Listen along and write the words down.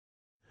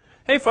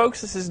Hey folks,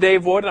 this is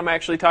Dave Wood, and I'm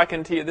actually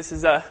talking to you. This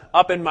is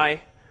up in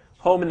my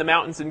home in the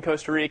mountains in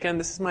Costa Rica, and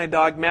this is my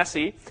dog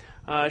Messi.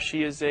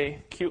 She is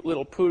a cute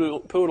little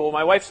poodle.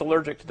 My wife's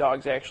allergic to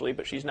dogs, actually,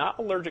 but she's not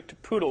allergic to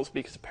poodles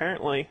because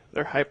apparently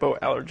they're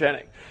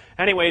hypoallergenic.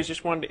 Anyways,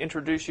 just wanted to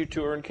introduce you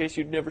to her in case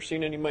you'd never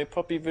seen any of my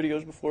puppy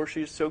videos before.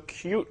 She's so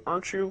cute,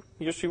 aren't you?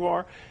 Yes, you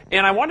are.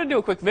 And I want to do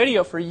a quick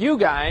video for you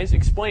guys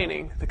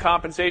explaining the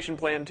compensation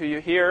plan to you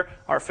here,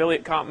 our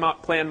affiliate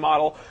comp plan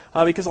model,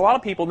 because a lot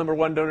of people, number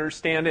one, don't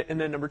understand it, and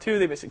then number two,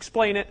 they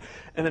misexplain it,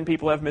 and then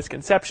people have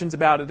misconceptions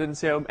about it. And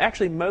so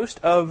actually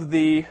most of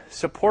the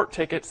support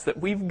tickets that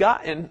we've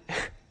gotten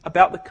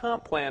about the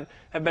comp plan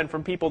have been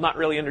from people not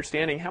really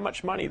understanding how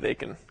much money they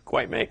can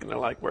quite make. And they're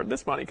like, where'd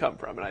this money come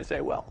from? And I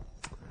say, well,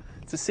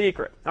 it's a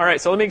secret. All right,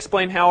 so let me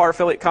explain how our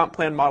affiliate comp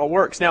plan model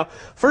works. Now,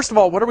 first of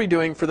all, what are we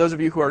doing for those of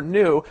you who are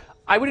new?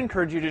 I would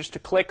encourage you just to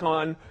click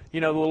on, the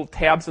little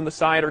tabs on the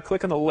side, or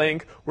click on the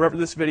link wherever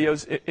this video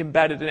is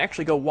embedded, and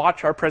actually go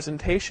watch our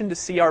presentation to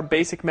see our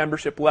basic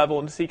membership level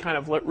and to see kind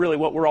of really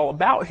what we're all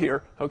about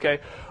here. Okay,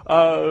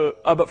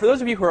 but for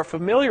those of you who are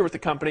familiar with the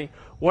company,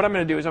 what I'm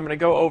going to do is I'm going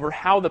to go over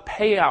how the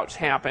payouts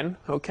happen,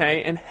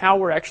 okay, and how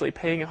we're actually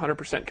paying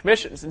 100%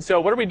 commissions. And so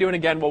what are we doing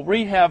again? Well,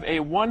 we have a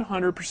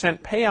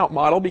 100% payout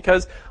model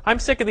because I'm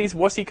sick of these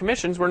wussy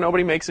commissions where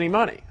nobody makes any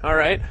money. All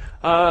right,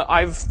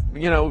 I've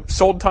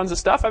sold tons of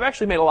stuff. I've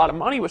actually made a lot of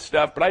money with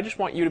stuff, but I just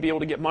want you to be able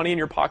to get money in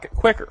your pocket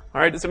quicker.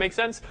 All right, does that make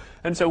sense?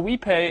 And so we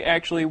pay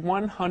actually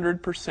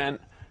 100%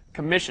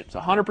 commissions.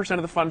 100%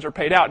 of the funds are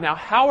paid out. Now,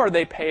 how are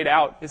they paid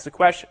out is the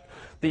question.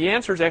 The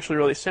answer is actually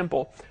really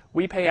simple.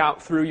 We pay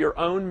out through your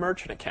own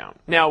merchant account.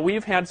 Now,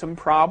 we've had some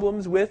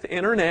problems with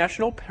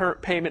international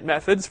payment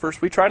methods.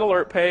 First, we tried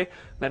AlertPay,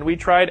 then we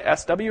tried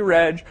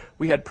SWReg.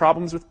 We had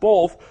problems with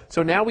both.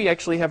 So now we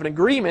actually have an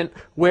agreement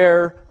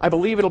where I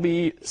believe it'll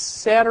be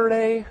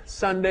Saturday,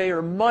 Sunday,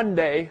 or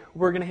Monday.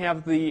 We're going to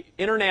have the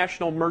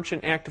international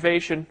merchant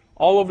activation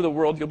all over the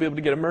world. You'll be able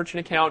to get a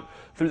merchant account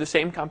through the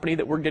same company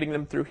that we're getting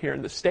them through here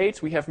in the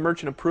States. We have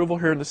merchant approval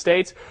here in the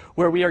States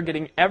where we are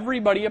getting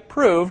everybody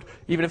approved,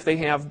 even if they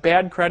have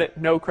bad credit,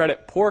 no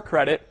credit, poor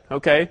credit,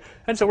 okay?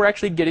 And so we're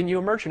actually getting you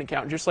a merchant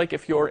account, just like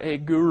if you're a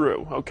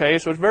guru, okay?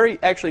 So it's very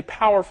actually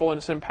powerful, and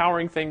it's an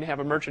empowering thing to have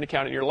a merchant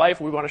account in your life.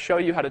 We want to show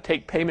you how to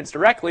take payments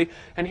directly,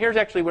 and here's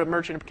actually what a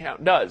merchant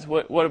account does.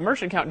 What a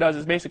merchant account does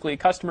is basically a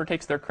customer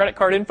takes their credit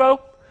card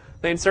info,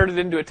 they insert it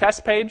into a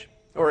test page,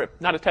 or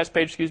not a test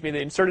page, excuse me,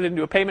 they insert it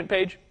into a payment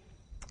page,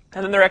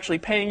 and then they're actually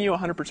paying you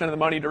 100% of the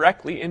money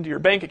directly into your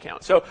bank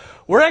account. So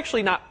we're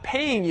actually not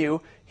paying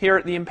you here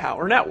at the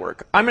Empower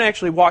Network. I'm going to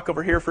actually walk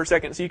over here for a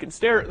second so you can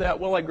stare at that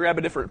while I grab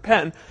a different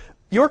pen.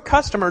 Your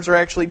customers are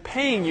actually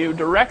paying you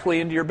directly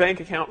into your bank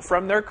account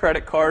from their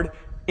credit card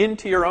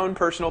into your own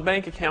personal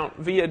bank account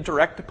via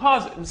direct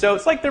deposit. And so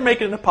it's like they're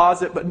making a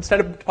deposit, but instead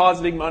of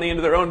depositing money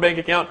into their own bank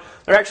account,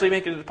 they're actually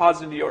making a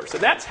deposit into yours. So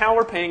that's how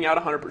we're paying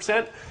out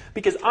 100%,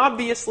 because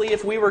obviously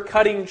if we were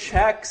cutting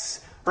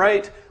checks,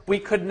 right, we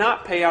could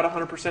not pay out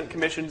 100%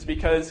 commissions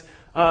because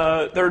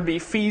there would be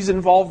fees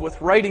involved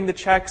with writing the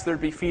checks. There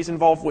would be fees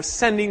involved with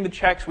sending the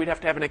checks. We'd have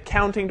to have an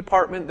accounting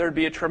department. There would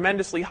be a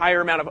tremendously higher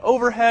amount of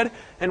overhead,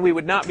 and we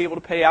would not be able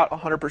to pay out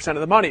 100% of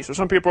the money. So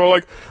some people are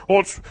like,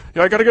 well,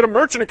 I got to get a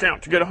merchant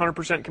account to get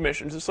 100%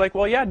 commissions. It's like,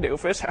 well, yeah,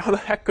 doofus. How the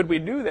heck could we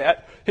do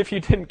that if you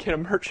didn't get a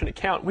merchant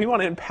account? We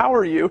want to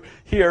empower you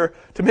here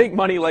to make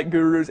money like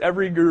gurus.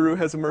 Every guru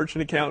has a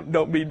merchant account.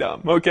 Don't be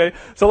dumb, okay?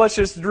 So let's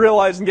just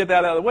realize and get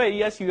that out of the way.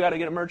 Yes, you got to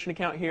get a merchant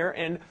account here,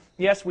 and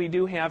yes, we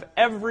do have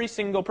every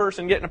single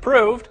person getting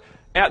approved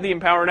at the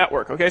Empower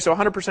Network. Okay, so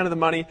 100% of the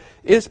money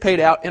is paid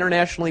out.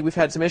 Internationally, we've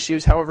had some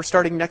issues. However,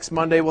 starting next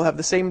Monday, we'll have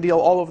the same deal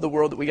all over the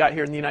world that we got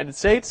here in the United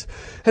States.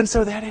 And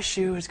so that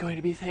issue is going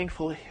to be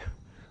thankfully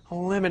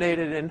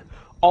eliminated, and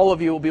all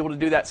of you will be able to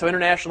do that. So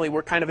internationally,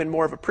 we're kind of in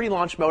more of a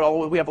pre-launch mode,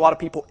 although we have a lot of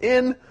people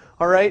in,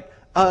 all right?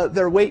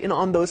 They're waiting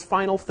on those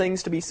final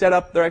things to be set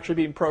up. They're actually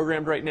being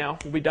programmed right now.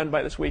 We'll be done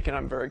by this week, and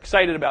I'm very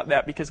excited about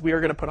that because we are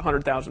going to put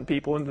 100,000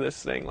 people into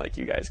this thing like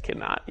you guys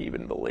cannot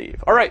even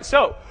believe. All right,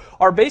 so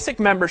our basic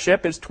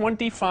membership is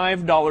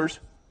 $25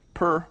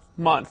 per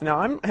month. Now,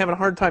 I'm having a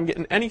hard time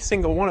getting any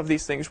single one of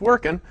these things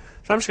working,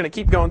 so I'm just going to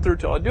keep going through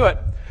till I do it.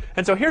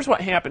 And so here's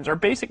what happens. Our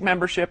basic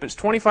membership is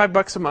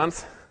 $25 a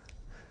month.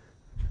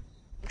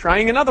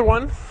 Trying another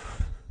one.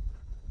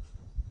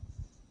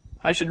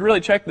 I should really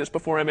check this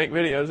before I make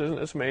videos. Isn't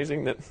this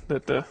amazing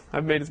that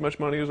I've made as much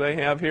money as I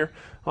have here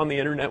on the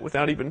internet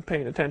without even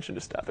paying attention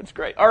to stuff? It's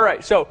great. All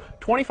right, so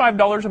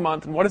 $25 a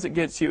month, and what does it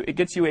get you? It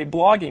gets you a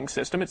blogging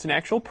system. It's an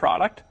actual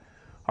product,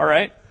 all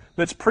right,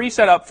 that's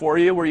pre-set up for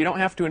you where you don't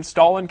have to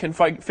install and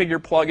configure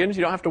plugins.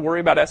 You don't have to worry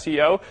about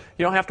SEO.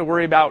 You don't have to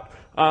worry about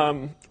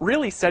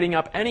really setting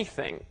up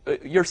anything.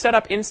 You're set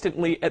up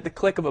instantly at the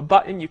click of a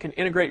button. You can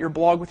integrate your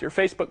blog with your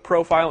Facebook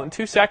profile in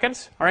 2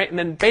 seconds, all right, and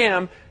then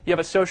bam, you have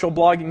a social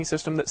blogging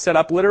system that's set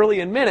up literally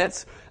in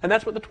minutes, and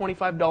that's what the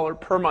 $25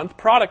 per month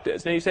product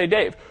is. Now you say,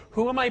 Dave,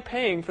 who am I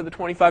paying for the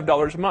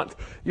 $25 a month?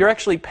 You're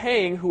actually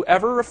paying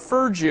whoever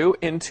referred you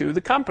into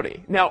the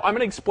company. Now, I'm going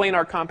to explain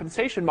our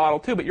compensation model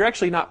too, but you're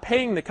actually not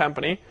paying the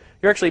company.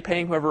 You're actually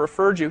paying whoever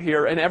referred you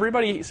here, and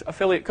everybody's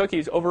affiliate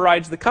cookies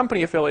overrides the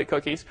company affiliate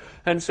cookies,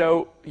 and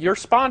so your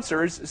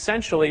sponsor is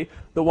essentially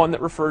the one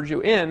that referred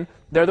you in.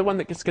 They're the one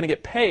that's going to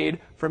get paid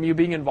from you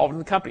being involved in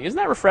the company. Isn't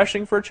that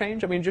refreshing for a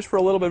change? I mean, just for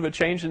a little bit of a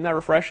change, isn't that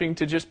refreshing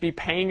to just be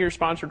paying your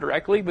sponsor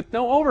directly with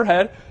no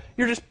overhead?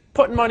 You're just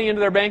putting money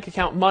into their bank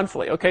account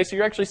monthly, okay? So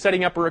you're actually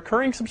setting up a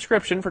recurring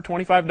subscription for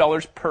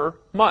 $25 per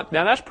month.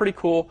 Now, that's pretty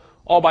cool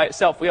all by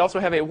itself. We also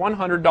have a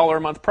 $100 a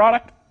month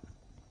product,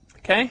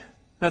 okay?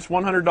 That's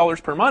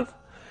 $100 per month.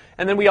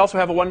 And then we also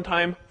have a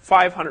one-time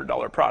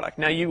 $500 product.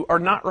 Now, you are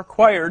not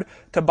required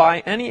to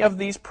buy any of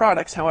these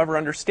products. However,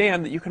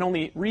 understand that you can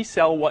only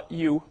resell what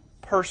you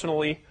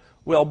personally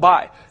will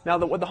buy. Now,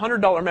 what the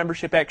 $100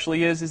 membership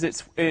actually is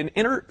it's an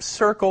inner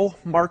circle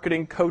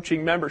marketing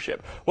coaching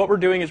membership. What we're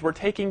doing is we're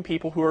taking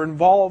people who are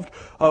involved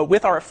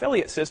with our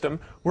affiliate system,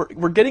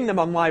 we're getting them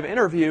on live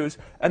interviews,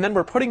 and then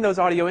we're putting those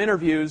audio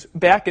interviews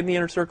back in the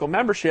inner circle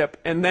membership,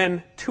 and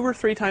then 2 or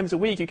 3 times a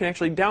week you can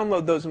actually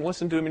download those and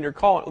listen to them in your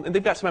call, and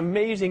they've got some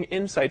amazing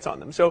insights on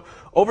them. So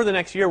over the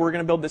next year, we're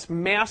going to build this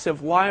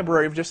massive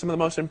library of just some of the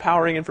most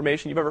empowering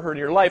information you've ever heard in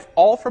your life,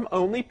 all from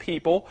only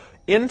people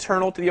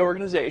internal to the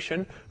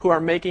organization who are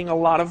making a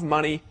lot of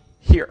money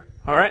here.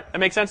 All right? That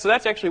makes sense? So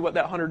that's actually what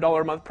that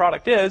 $100 a month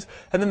product is.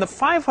 And then the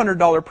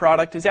 $500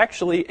 product is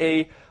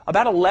actually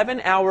about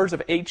 11 hours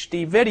of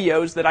HD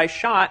videos that I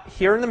shot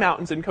here in the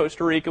mountains in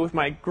Costa Rica with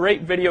my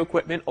great video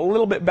equipment, a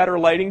little bit better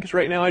lighting, because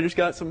right now I just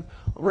got some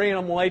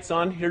random lights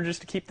on here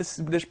just to keep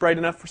this bright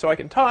enough so I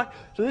can talk.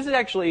 So this is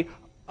actually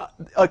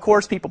a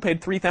course people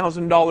paid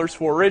 $3,000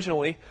 for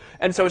originally.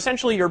 And so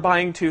essentially you're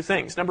buying 2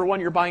 things. Number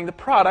 1, you're buying the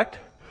product.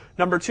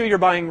 Number 2, you're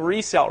buying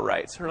resale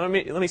rights. Let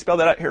me spell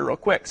that out here real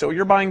quick. So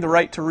you're buying the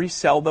right to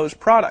resell those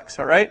products,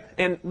 all right?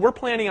 And we're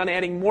planning on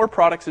adding more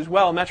products as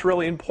well, and that's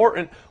really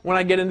important when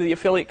I get into the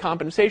affiliate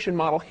compensation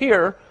model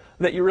here,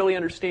 that you really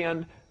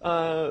understand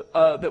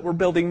that we're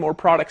building more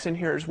products in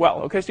here as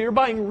well. Okay, so you're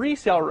buying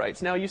resale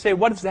rights. Now you say,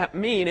 what does that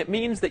mean? It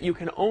means that you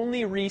can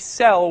only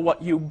resell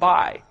what you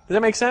buy. Does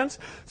that make sense?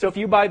 So if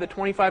you buy the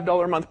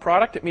 $25 a month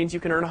product, it means you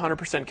can earn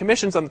 100%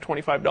 commissions on the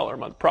 $25 a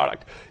month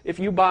product. If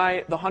you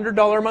buy the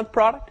 $100 a month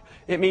product,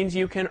 it means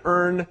you can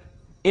earn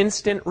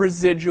instant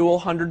residual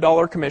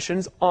 $100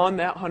 commissions on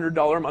that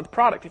 $100 a month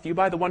product. If you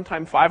buy the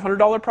one-time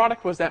 $500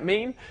 product, what does that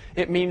mean?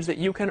 It means that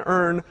you can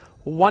earn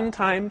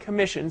one-time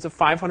commissions of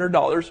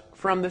 $500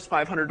 from this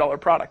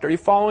 $500 product. Are you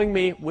following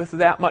me with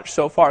that much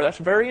so far? That's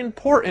very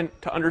important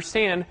to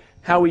understand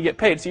how we get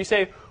paid. So you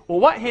say,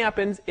 well, what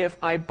happens if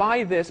I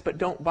buy this but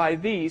don't buy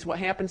these? What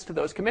happens to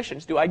those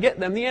commissions? Do I get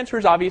them? The answer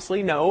is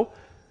obviously no,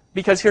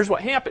 because here's what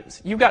happens.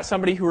 You've got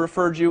somebody who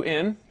referred you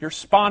in, your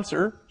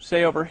sponsor,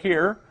 say over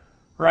here,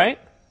 right?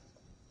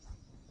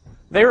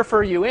 They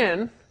refer you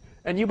in,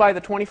 and you buy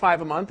the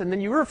 $25 a month, and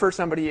then you refer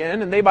somebody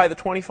in, and they buy the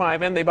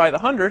 $25 and they buy the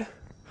 $100.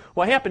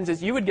 What happens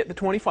is you would get the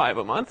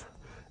 $25 a month,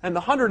 and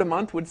the $100 a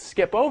month would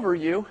skip over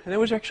you, and it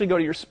would actually go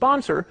to your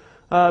sponsor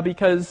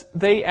because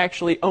they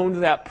actually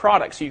owned that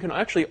product. So you can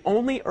actually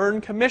only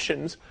earn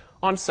commissions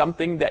on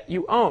something that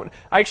you own.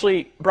 I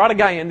actually brought a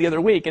guy in the other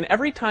week, and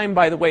every time,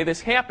 by the way, this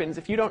happens,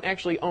 if you don't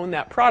actually own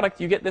that product,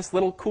 you get this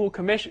little cool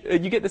commission.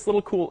 You get this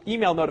little cool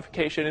email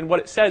notification, and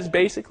what it says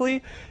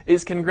basically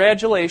is,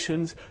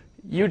 "Congratulations,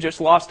 you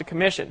just lost a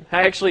commission."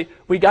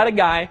 We got a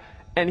guy,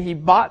 and he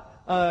bought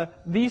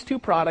these 2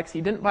 products. He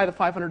didn't buy the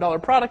 $500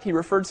 product. He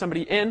referred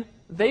somebody in.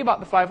 They bought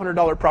the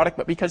 $500 product,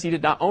 but because he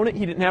did not own it,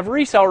 he didn't have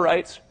resale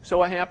rights. So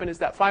what happened is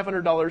that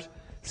 $500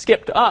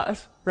 skipped to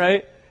us,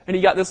 right? And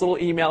he got this little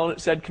email, and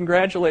it said,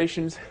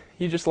 "Congratulations,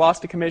 you just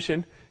lost a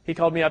commission." He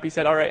called me up. He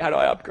said, "All right, how do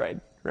I upgrade?"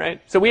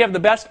 Right? So we have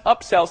the best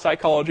upsell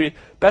psychology,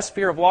 best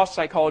fear of loss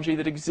psychology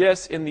that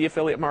exists in the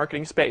affiliate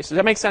marketing space. Does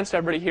that make sense to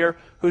everybody here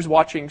who's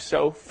watching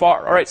so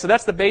far? All right, so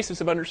that's the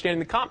basis of understanding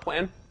the comp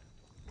plan.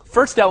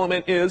 First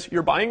element is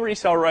you're buying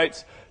resale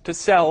rights to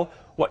sell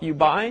what you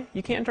buy.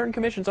 You can't earn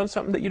commissions on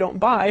something that you don't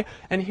buy,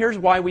 and here's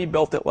why we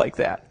built it like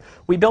that.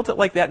 We built it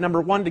like that,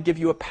 number 1, to give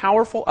you a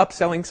powerful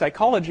upselling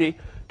psychology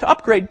to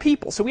upgrade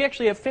people. So we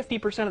actually have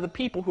 50% of the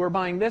people who are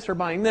buying this,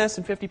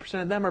 and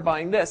 50% of them are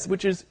buying this,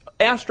 which is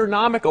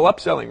astronomical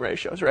upselling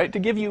ratios, right? To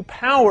give you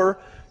power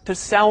to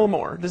sell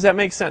more. Does that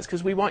make sense?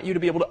 Because we want you to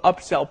be able to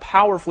upsell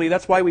powerfully.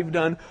 That's why we've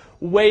done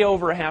way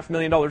over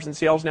 $500,000 in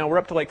sales now. We're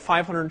up to like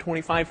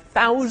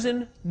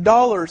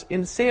 $525,000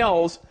 in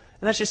sales,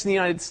 and that's just in the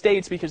United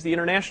States because the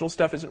international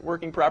stuff isn't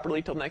working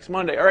properly till next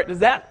Monday. All right, do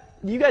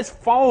you guys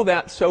follow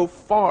that so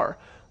far?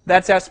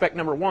 That's aspect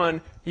number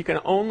 1. You can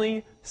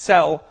only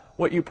sell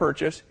what you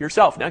purchase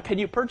yourself. Now, can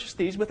you purchase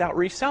these without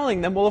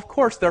reselling them? Well, of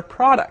course, they're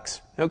products,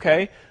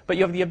 okay? But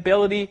you have the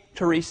ability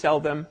to resell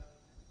them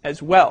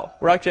as well.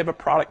 We'll actually have a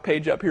product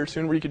page up here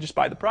soon where you can just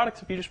buy the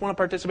products if you just want to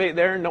participate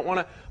there and don't want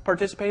to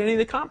participate in any of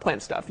the comp plan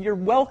stuff. You're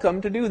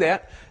welcome to do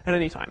that at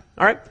any time.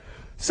 All right?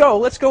 So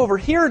let's go over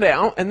here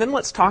now, and then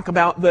let's talk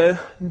about the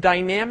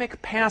dynamic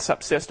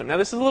pass-up system. Now,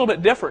 this is a little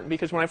bit different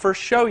because when I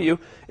first show you,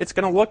 it's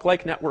going to look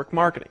like network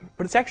marketing.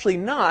 But it's actually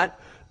not.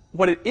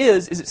 What it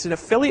is it's an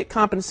affiliate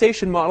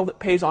compensation model that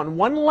pays on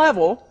one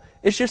level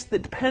It's just that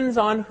it depends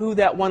on who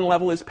that one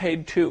level is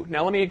paid to.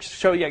 Now let me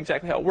show you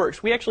exactly how it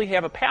works. We actually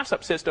have a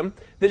pass-up system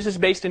that is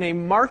based in a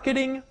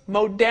marketing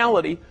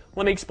modality.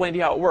 Let me explain to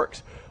you how it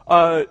works.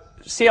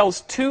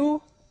 Sales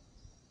 2,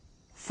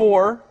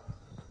 4,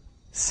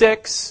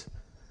 6,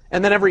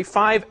 and then every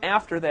 5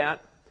 after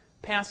that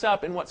pass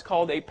up in what's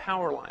called a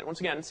power line. Once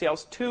again,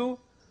 sales 2,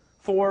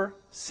 4,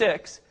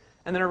 6,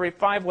 and then every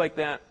 5 like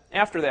that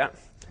after that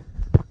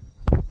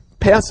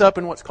pass up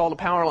in what's called a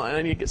power line.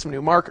 I need to get some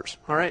new markers.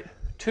 All right,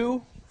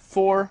 2,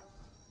 4,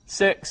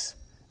 6,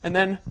 and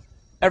then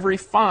every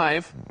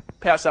 5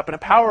 pass up in a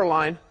power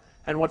line.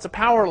 And what's a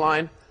power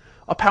line?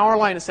 A power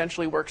line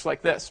essentially works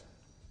like this.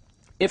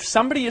 If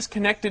somebody is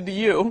connected to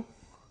you,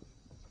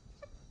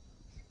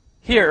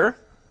 here,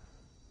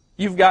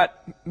 you've got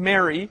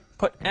Mary,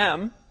 put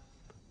M,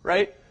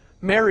 right?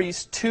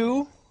 Mary's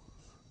 2,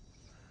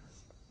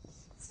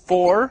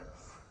 4,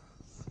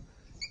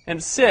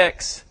 and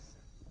 6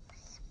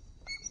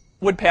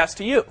 would pass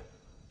to you.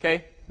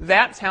 Okay?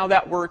 That's how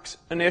that works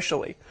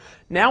initially.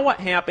 Now what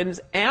happens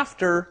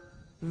after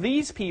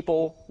these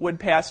people would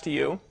pass to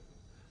you,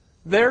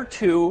 their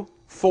 2,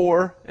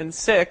 4, and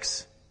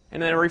 6,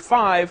 and then every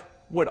 5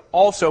 would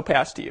also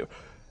pass to you.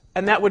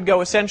 And that would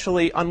go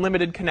essentially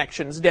unlimited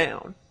connections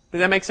down. Does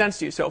that make sense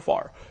to you so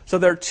far? So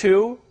they're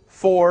 2,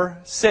 4,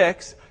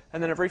 6,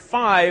 and then every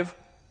 5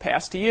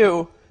 pass to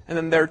you, and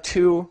then they're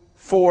 2,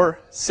 4,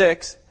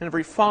 6, and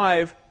every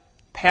 5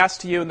 pass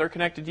to you, and they're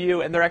connected to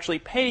you, and they're actually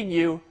paying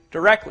you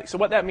directly. So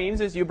what that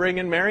means is you bring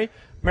in Mary,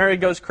 Mary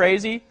goes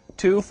crazy,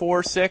 2,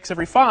 4, 6,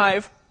 every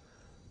 5,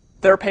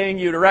 they're paying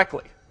you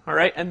directly. All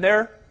right? And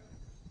they're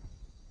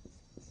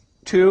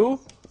 2,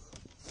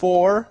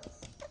 4,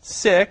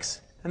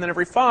 6, and then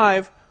every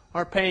 5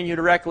 are paying you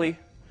directly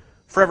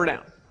forever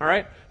down. All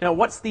right? Now,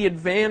 what's the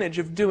advantage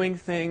of doing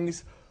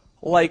things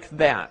like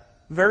that?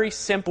 Very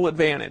simple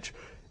advantage.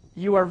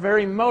 You are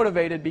very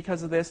motivated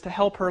because of this to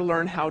help her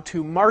learn how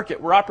to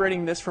market. We're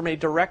operating this from a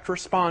direct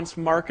response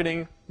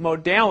marketing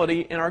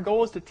modality, and our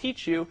goal is to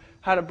teach you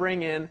how to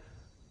bring in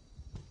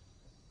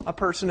a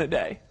person a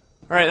day.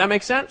 All right, that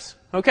makes sense?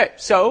 Okay,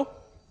 so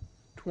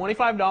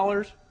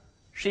 $25.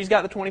 She's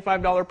got the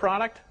 $25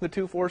 product, the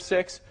 2, 4,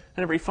 6,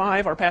 and every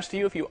 5 are passed to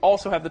you if you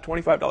also have the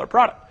 $25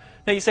 product.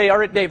 Now you say, all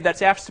right, Dave,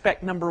 that's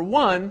aspect number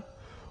 1.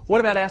 What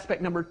about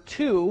aspect number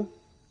 2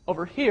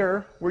 over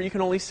here where you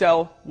can only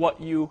sell what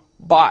you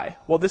buy?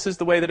 Well, this is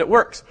the way that it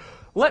works.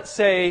 Let's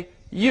say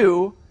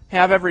you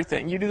have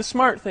everything. You do the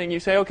smart thing. You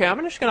say, okay, I'm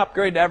just going to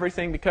upgrade to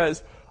everything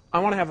because I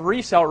want to have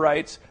resale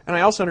rights, and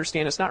I also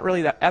understand it's not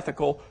really that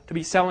ethical to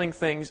be selling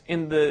things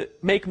in the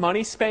make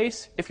money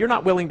space. If you're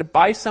not willing to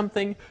buy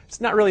something, it's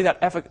not really that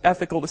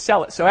ethical to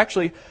sell it. So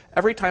actually,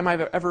 every time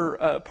I've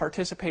ever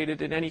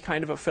participated in any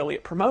kind of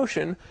affiliate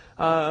promotion,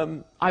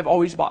 I've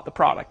always bought the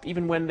product.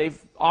 Even when they've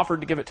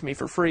offered to give it to me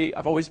for free,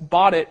 I've always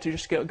bought it to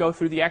just go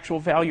through the actual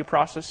value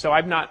process, so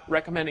I'm not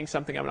recommending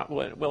something I'm not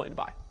willing to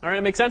buy. All right,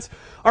 that makes sense?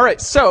 All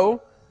right,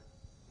 so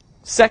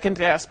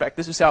second aspect,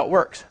 this is how it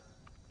works.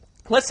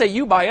 Let's say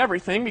you buy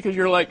everything because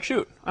you're like,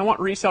 shoot, I want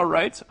resale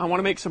rights. I want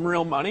to make some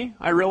real money.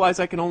 I realize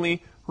I can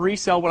only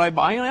resell what I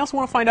buy, and I also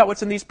want to find out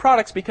what's in these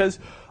products because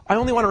I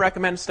only want to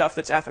recommend stuff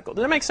that's ethical.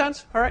 Does that make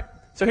sense? All right.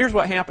 So here's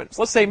what happens.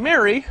 Let's say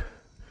Mary,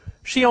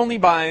 she only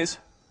buys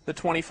the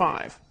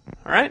 25.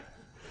 All right.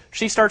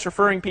 She starts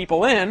referring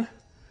people in,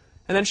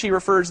 and then she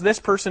refers this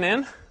person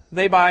in.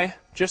 They buy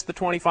just the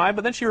 25,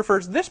 but then she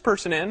refers this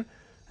person in,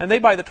 and they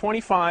buy the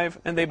 25,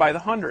 and they buy the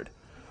 100.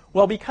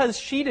 Well, because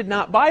she did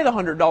not buy the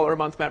 $100 a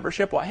month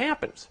membership, what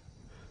happens?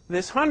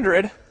 This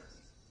 100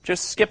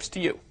 just skips to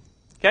you.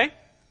 Okay?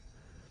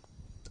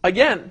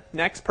 Again,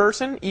 next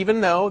person, even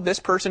though this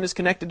person is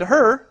connected to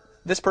her,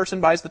 this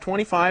person buys the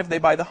 25, they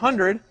buy the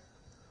 100,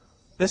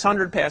 this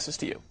 100 passes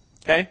to you.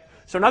 Okay?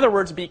 So in other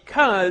words,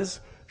 because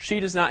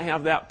she does not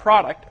have that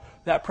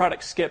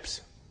product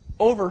skips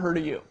over her to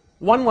you.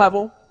 One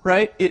level,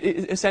 right?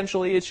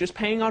 Essentially, it's just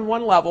paying on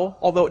one level,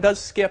 although it does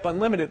skip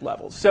unlimited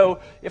levels.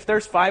 So if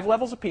there's 5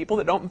 levels of people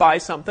that don't buy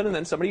something, and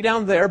then somebody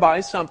down there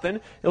buys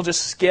something, it'll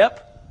just skip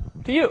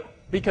to you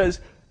because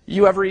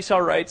you have resale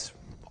rights.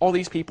 All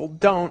these people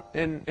don't,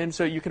 and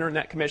so you can earn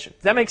that commission.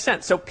 Does that make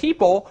sense? So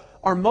people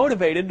are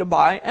motivated to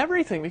buy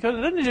everything because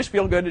it doesn't just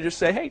feel good to just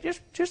say, hey,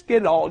 just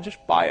get it all,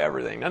 just buy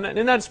everything. And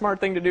isn't that a smart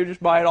thing to do,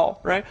 just buy it all,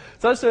 right?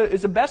 So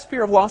it's the best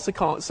fear of loss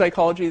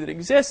psychology that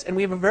exists, and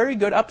we have a very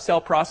good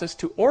upsell process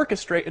to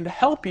orchestrate and to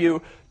help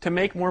you to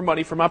make more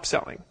money from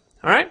upselling.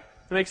 All right?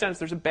 That makes sense.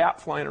 There's a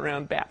bat flying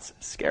around. Bats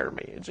scare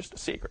me. It's just a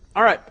secret.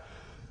 All right.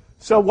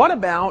 So what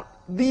about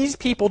these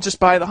people just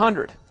buy the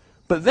 100?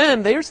 But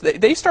then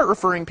they start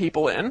referring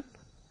people in,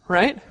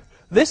 right?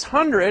 This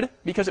 100,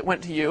 because it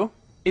went to you,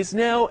 is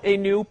now a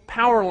new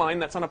power line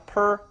that's on a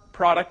per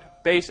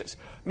product basis,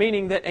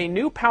 meaning that a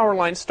new power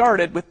line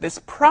started with this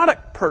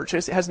product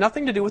purchase. It has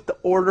nothing to do with the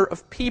order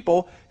of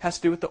people. It has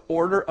to do with the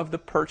order of the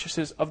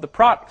purchases of the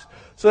products.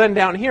 So then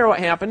down here, what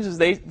happens is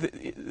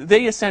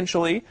they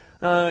essentially,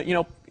 that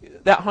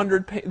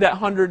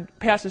 100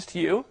 passes to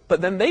you, but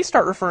then they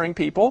start referring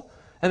people,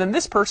 and then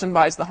this person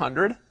buys the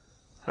 100,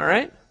 all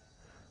right?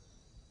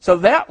 So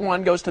that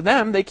one goes to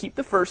them. They keep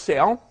the first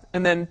sale,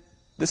 and then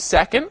the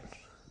second,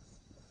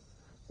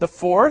 the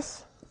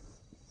fourth,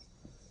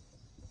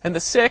 and the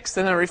sixth,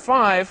 and every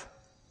 5,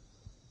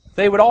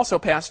 they would also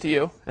pass to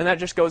you, and that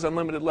just goes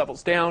unlimited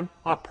levels down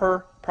on a per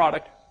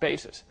product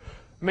basis.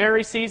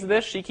 Mary sees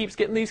this. She keeps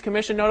getting these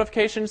commission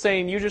notifications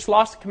saying, you just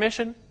lost a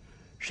commission.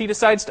 She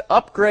decides to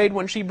upgrade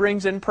when she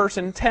brings in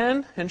person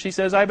 10, and she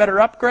says, I better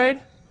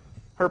upgrade.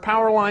 Her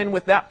power line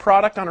with that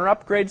product on her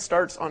upgrade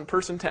starts on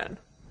person 10.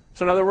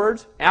 So in other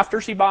words,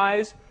 after she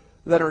buys,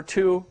 then her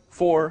 2,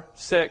 4,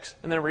 6,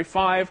 and then every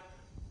 5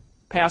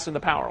 pass in the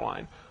power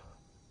line.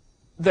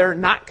 They're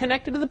not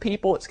connected to the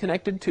people. It's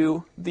connected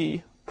to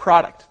the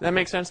product. That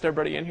makes sense to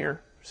everybody in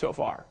here so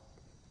far?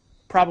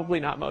 Probably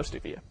not most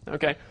of you.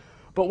 Okay,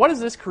 but what does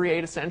this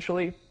create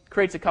essentially? It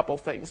creates a couple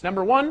things.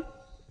 Number one,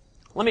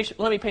 let me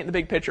paint the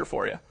big picture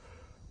for you.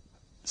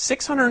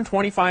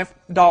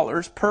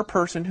 $625 per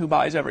person who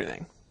buys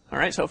everything. All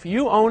right, so if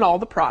you own all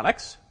the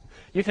products,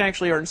 you can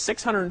actually earn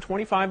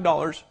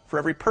 $625 for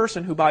every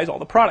person who buys all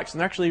the products. And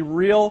they're actually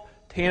real,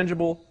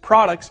 tangible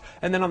products.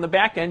 And then on the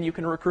back end, you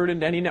can recruit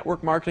into any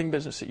network marketing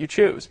business that you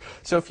choose.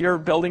 So if you're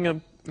building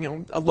a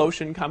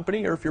lotion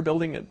company, or if you're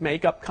building a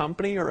makeup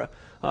company, or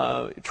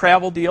a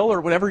travel deal,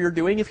 or whatever you're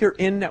doing, if you're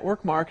in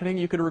network marketing,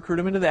 you could recruit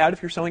them into that.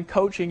 If you're selling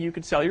coaching, you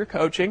could sell your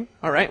coaching.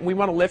 All right, and we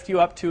want to lift you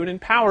up to and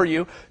empower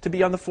you to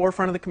be on the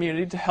forefront of the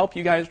community to help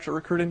you guys to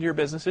recruit into your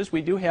businesses.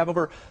 We do have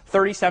over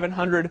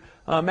 3,700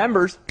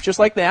 members just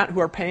like that who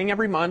are paying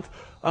every month.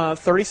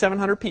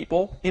 3,700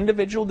 people,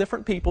 individual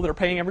different people that are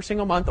paying every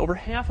single month. Over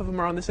half of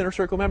them are on this Inner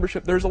Circle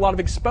membership. There's a lot of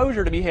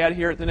exposure to be had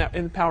here at the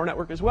in the Power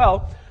Network as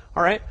well.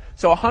 All right,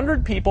 so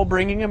 100 people,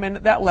 bringing them in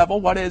at that level.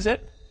 What is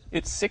it?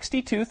 It's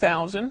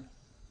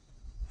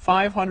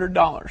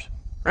 $62,500,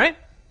 right?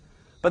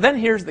 But then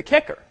here's the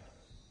kicker.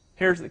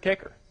 Here's the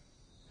kicker.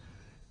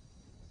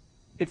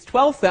 It's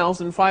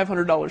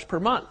 $12,500 per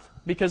month,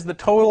 because the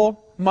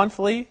total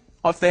monthly,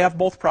 if they have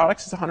both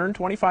products, is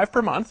 $125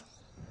 per month.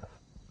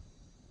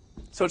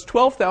 So it's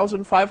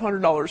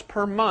 $12,500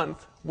 per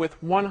month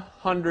with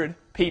 100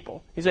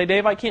 people. You say,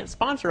 Dave, I can't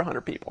sponsor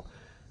 100 people.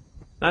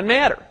 Doesn't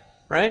matter,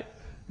 right?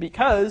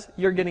 Because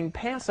you're getting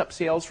pass-up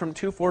sales from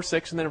 2, 4,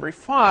 6, and then every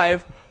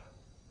 5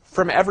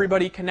 from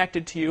everybody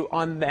connected to you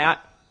on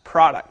that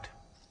product.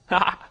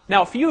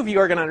 Now, a few of you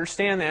are going to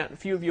understand that, and a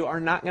few of you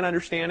are not going to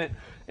understand it.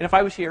 And if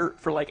I was here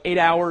for like 8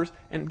 hours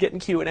and getting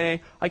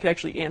Q&A, I could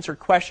actually answer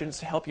questions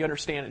to help you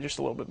understand it just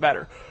a little bit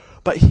better.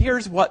 But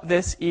here's what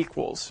this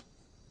equals.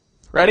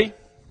 Ready?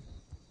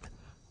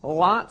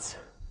 Lots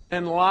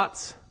and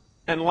lots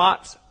and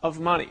lots of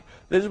money.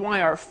 This is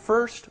why our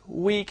first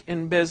week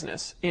in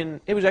business,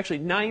 it was actually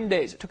 9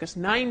 days. It took us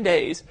 9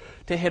 days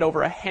to hit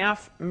over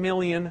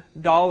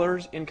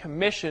 $500,000 in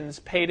commissions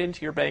paid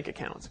into your bank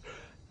accounts.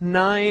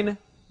 9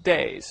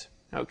 days,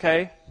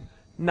 okay?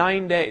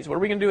 9 days. What are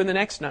we going to do in the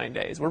next 9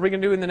 days? What are we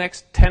going to do in the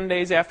next 10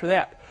 days after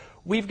that?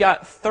 We've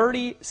got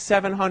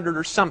 3,700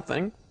 or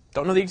something.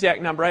 Don't know the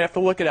exact number. I have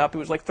to look it up. It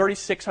was like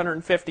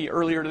 3,650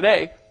 earlier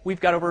today. We've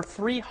got over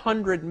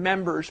 300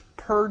 members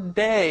per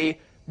day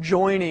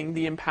joining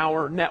the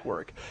Empower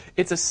Network.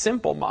 It's a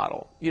simple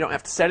model. You don't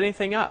have to set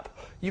anything up.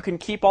 You can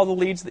keep all the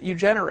leads that you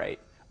generate.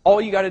 All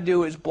you got to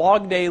do is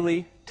blog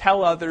daily,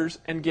 tell others,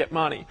 and get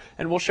money.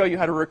 And we'll show you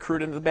how to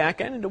recruit into the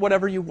back end, into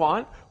whatever you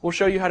want. We'll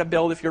show you how to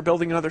build, if you're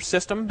building another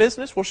system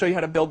business, we'll show you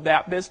how to build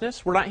that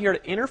business. We're not here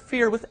to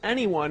interfere with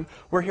anyone.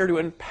 We're here to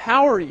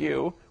empower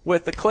you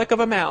with the click of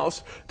a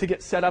mouse to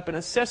get set up in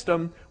a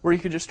system where you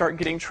can just start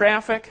getting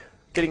traffic,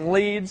 getting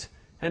leads,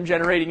 and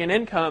generating an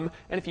income.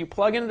 And if you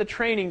plug into the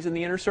trainings in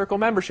the Inner Circle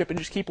membership and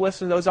just keep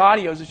listening to those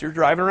audios as you're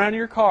driving around in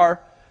your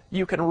car,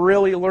 you can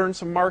really learn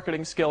some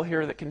marketing skill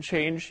here that can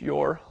change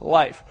your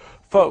life.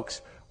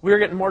 Folks, we're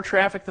getting more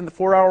traffic than the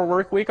 4-hour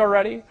work week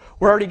already.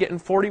 We're already getting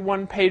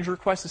 41 page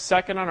requests a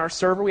second on our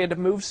server. We had to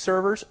move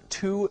servers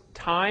 2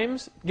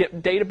 times,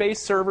 get database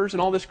servers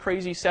and all this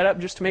crazy setup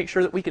just to make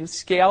sure that we can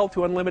scale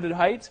to unlimited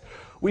heights.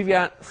 We've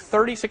got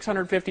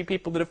 3,650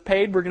 people that have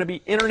paid. We're going to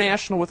be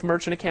international with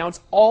merchant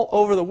accounts all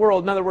over the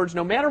world. In other words,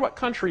 no matter what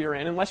country you're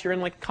in, unless you're in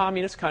like a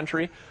communist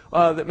country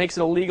that makes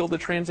it illegal to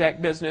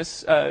transact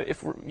business,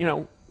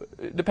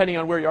 depending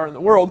on where you are in the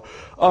world,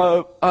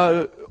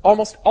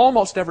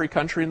 almost every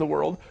country in the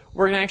world,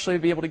 we're going to actually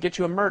be able to get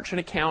you a merchant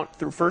account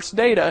through First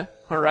Data.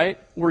 All right,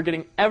 we're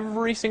getting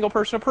every single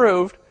person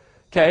approved.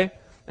 Okay,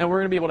 and we're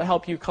going to be able to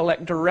help you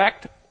collect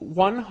direct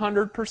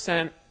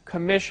 100%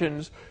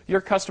 commissions.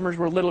 Your customers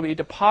will literally be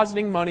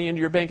depositing money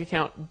into your bank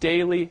account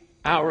daily,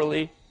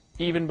 hourly,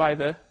 even by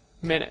the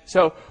minute.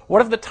 So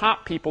what have the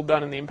top people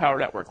done in the Empower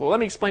Network? Well, let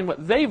me explain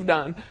what they've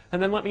done,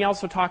 and then let me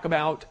also talk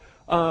about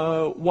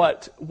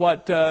what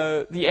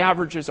the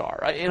averages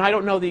are. And I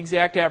don't know the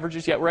exact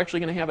averages yet. We're actually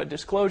going to have a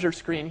disclosure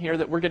screen here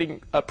that we're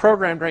getting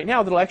programmed right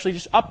now that'll actually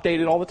just update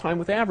it all the time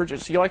with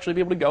averages. So you'll actually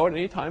be able to go at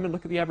any time and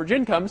look at the average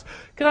incomes,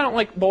 because I don't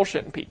like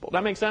bullshitting people.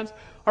 That makes sense?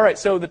 All right,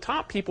 so the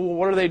top people, well,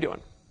 what are they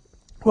doing?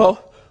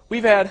 Well,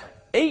 we've had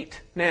 8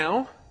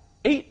 now.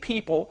 8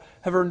 people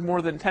have earned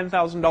more than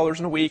 $10,000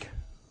 in a week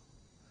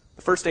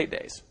the first 8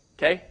 days.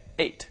 Okay?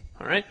 8.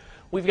 All right?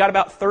 We've got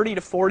about 30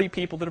 to 40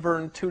 people that have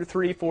earned $2,000 to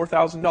 $3,000,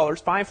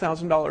 $4,000,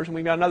 $5,000, and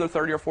we've got another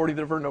 30 or 40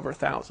 that have earned over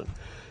 $1,000.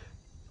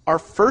 Our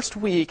first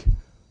week,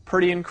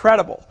 pretty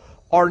incredible.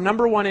 Our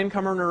number one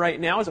income earner right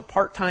now is a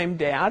part-time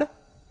dad.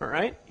 All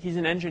right? He's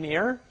an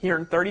engineer. He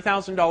earned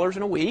 $30,000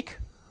 in a week.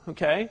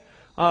 Okay?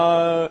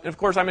 And of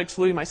course, I'm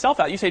excluding myself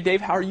out. You say,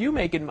 Dave, how are you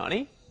making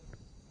money?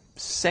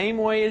 Same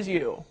way as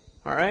you.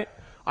 All right?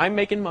 I'm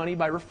making money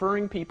by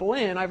referring people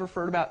in. I've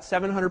referred about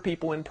 700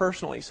 people in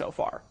personally so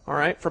far. All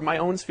right? From my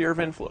own sphere of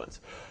influence.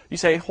 You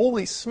say,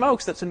 holy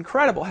smokes, that's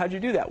incredible. How'd you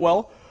do that?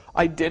 Well,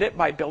 I did it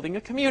by building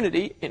a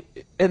community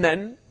and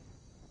then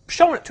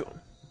showing it to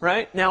them.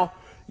 Right? Now,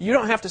 you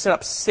don't have to set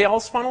up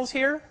sales funnels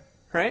here.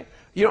 Right?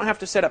 You don't have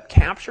to set up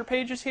capture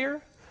pages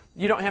here.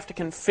 You don't have to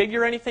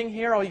configure anything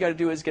here. All you got to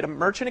do is get a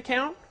merchant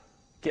account,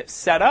 get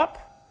set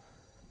up,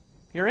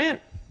 you're in.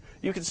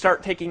 You can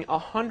start taking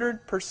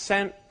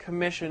 100%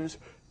 commissions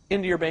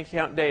into your bank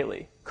account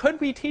daily.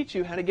 Could we teach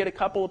you how to get a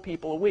couple of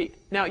people a week?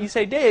 Now, you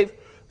say, Dave,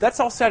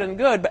 that's all said and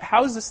good, but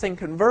how is this thing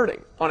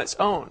converting on its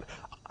own?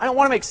 I don't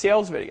want to make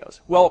sales videos.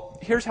 Well,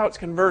 here's how it's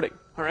converting.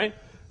 All right?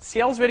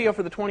 Sales video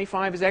for the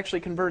 25 is actually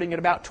converting at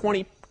about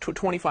 20 to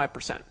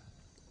 25%.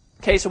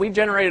 Okay, so we've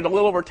generated a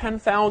little over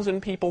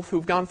 10,000 people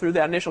who've gone through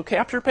that initial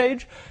capture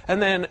page,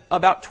 and then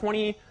about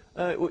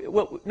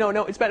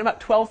it's been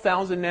about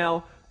 12,000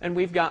 now, and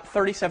we've got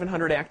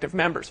 3,700 active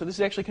members. So this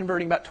is actually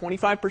converting about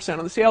 25%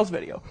 of the sales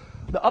video.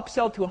 The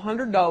upsell to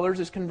 $100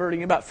 is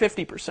converting about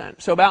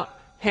 50%. So about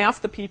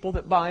half the people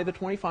that buy the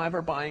 25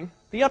 are buying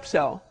the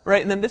upsell,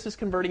 right? And then this is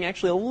converting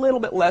actually a little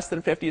bit less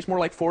than 50. It's more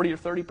like 40 or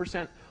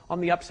 30% on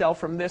the upsell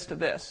from this to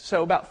this.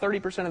 So about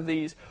 30% of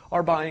these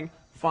are buying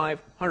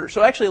 500.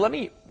 So actually, let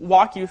me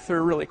walk you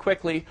through really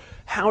quickly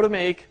how to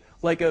make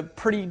like a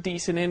pretty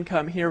decent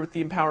income here with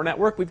the Empower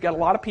Network. We've got a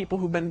lot of people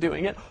who've been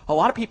doing it, a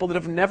lot of people that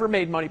have never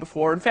made money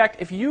before. In fact,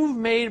 if you've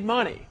made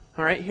money,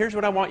 all right, here's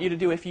what I want you to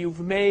do. If you've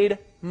made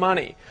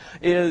money,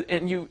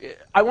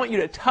 I want you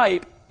to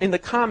type in the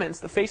comments,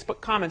 the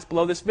Facebook comments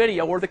below this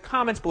video, or the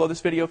comments below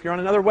this video if you're on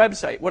another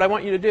website. What I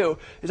want you to do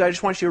is I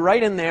just want you to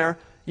write in there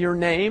your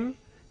name,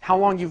 how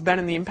long you've been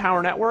in the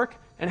Empower Network,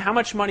 and how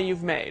much money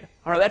you've made.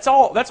 All right, that's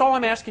all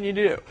I'm asking you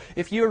to do.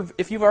 If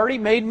you've already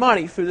made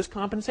money through this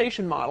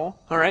compensation model,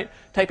 all right,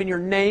 type in your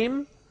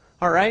name,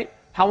 all right,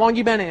 how long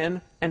you've been in,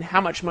 and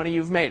how much money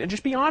you've made. And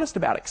just be honest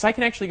about it, because I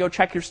can actually go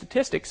check your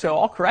statistics, so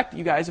I'll correct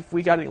you guys if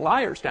we got any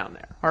liars down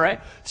there, all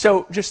right?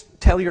 So just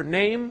tell your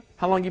name,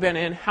 how long you've been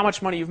in, how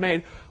much money you've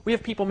made. We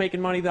have people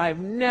making money that I've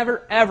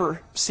never,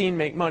 ever seen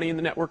make money in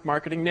the network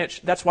marketing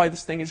niche. That's why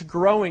this thing is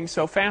growing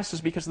so fast,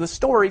 is because of the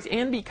stories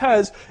and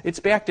because it's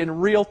backed in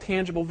real,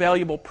 tangible,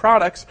 valuable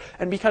products,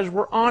 and because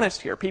we're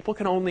honest here. People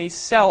can only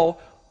sell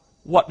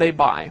what they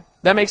buy.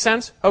 That makes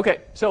sense?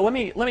 Okay, so let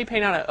me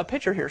paint out a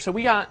picture here. So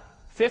we got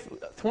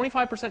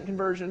 25%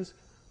 conversions,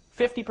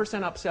 50%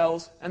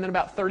 upsells, and then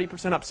about 30%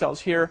 upsells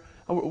here.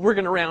 We're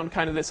going to round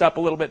kind of this up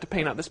a little bit to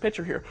paint out this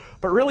picture here.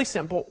 But really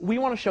simple, we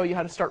want to show you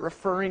how to start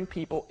referring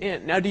people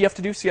in. Now, do you have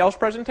to do sales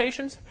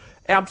presentations?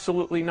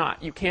 Absolutely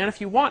not. You can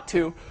if you want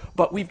to,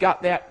 but we've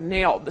got that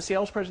nailed. The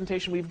sales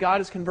presentation we've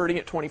got is converting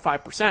at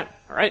 25%.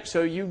 All right,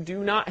 so you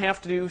do not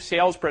have to do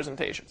sales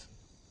presentations.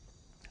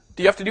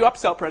 Do you have to do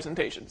upsell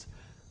presentations?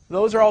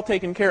 Those are all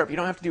taken care of. You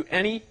don't have to do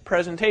any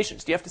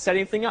presentations. Do you have to set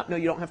anything up? No,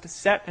 you don't have to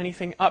set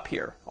anything up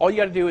here. All you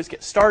got to do is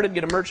get started,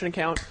 get a merchant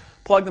account,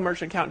 plug the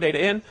merchant account data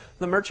in.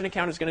 The merchant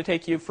account is going to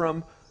take you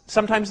from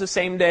sometimes the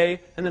same day,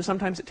 and then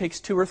sometimes it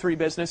takes 2 or 3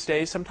 business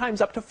days, sometimes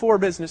up to 4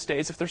 business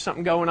days if there's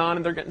something going on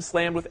and they're getting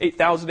slammed with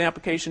 8,000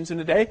 applications in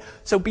a day.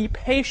 So be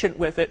patient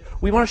with it.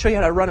 We want to show you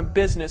how to run a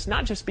business,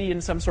 not just be in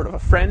some sort of a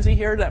frenzy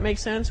here. Does that make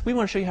sense? We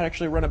want to show you how to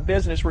actually run a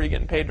business where you're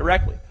getting paid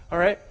directly. All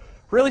right?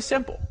 Really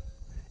simple.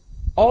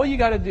 All you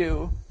got to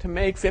do to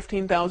make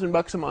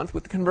 $15,000 a month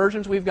with the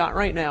conversions we've got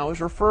right now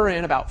is refer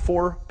in about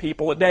 4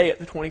 people a day at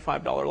the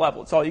 $25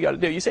 level. It's all you got to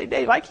do. You say,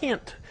 Dave, I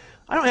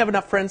don't have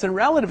enough friends and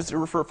relatives to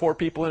refer 4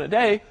 people in a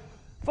day.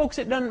 Folks,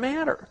 it doesn't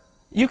matter.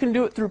 You can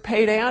do it through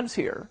paid ads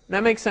here.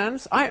 That makes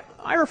sense? I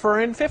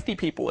refer in 50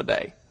 people a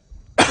day.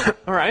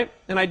 All right?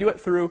 And I do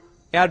it through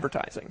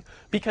advertising.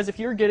 Because if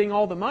you're getting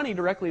all the money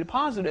directly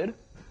deposited,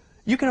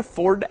 you can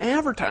afford to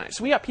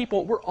advertise. We got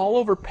people, we're all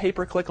over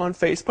pay-per-click on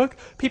Facebook.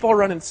 People are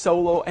running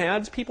solo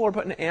ads. People are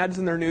putting ads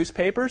in their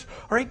newspapers.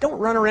 All right, don't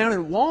run around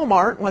in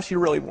Walmart unless you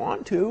really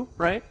want to,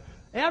 right?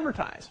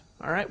 Advertise.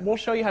 All right, we'll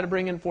show you how to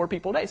bring in 4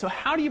 people a day. So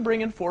how do you bring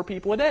in 4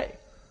 people a day?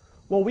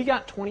 Well, we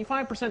got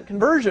 25%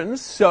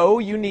 conversions, so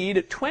you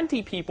need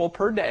 20 people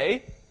per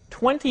day.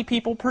 20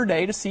 people per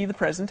day to see the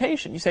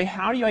presentation. You say,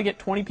 how do I get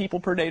 20 people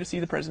per day to see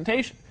the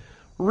presentation?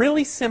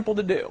 Really simple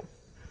to do.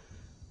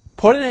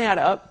 Put an ad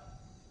up.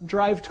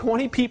 Drive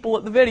 20 people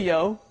at the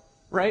video,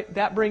 right?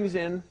 That brings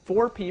in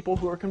 4 people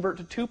who are convert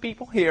to 2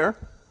 people here,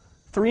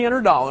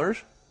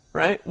 $300,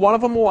 right? One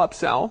of them will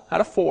upsell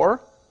out of 4,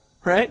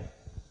 right?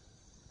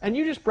 And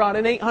you just brought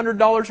in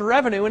 $800 of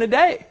revenue in a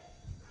day,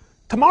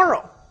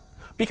 tomorrow.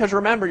 Because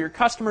remember, your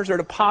customers are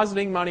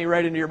depositing money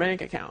right into your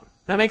bank account.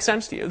 That makes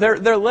sense to you. They're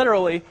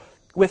literally,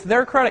 with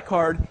their credit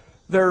card,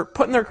 They're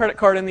putting their credit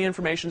card in the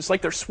information. It's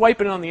like they're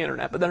swiping it on the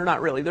internet, but they're not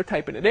really. They're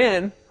typing it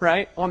in,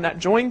 right, on that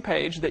join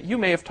page that you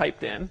may have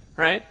typed in,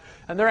 right?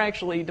 And they're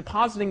actually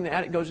depositing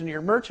that. It goes into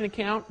your merchant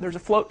account. There's a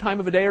float time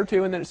of a day or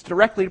two, and then it's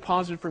directly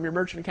deposited from your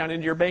merchant account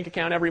into your bank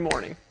account every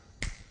morning,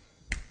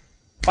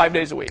 5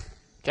 days a week.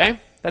 Okay?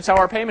 That's how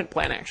our payment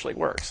plan actually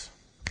works.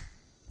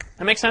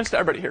 That makes sense to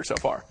everybody here so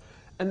far.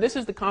 And this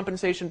is the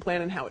compensation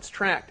plan and how it's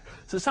tracked.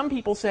 So some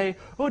people say,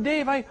 oh,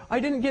 Dave, I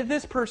didn't get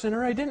this person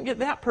or I didn't get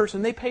that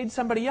person. They paid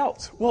somebody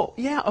else. Well,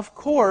 yeah, of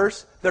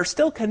course. They're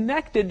still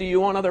connected to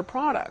you on other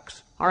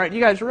products. All right, you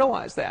guys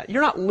realize that.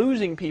 You're not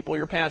losing people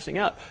you're passing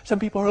up. Some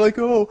people are like,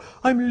 oh,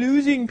 I'm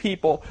losing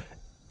people.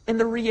 And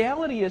the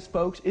reality is,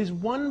 folks, is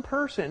one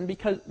person,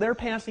 because they're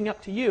passing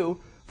up to you,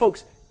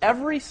 folks,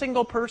 every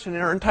single person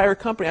in our entire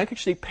company, I can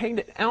actually paint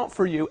it out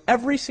for you,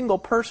 every single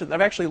person that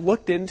I've actually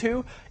looked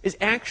into is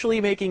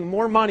actually making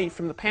more money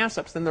from the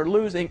pass-ups than they're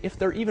losing if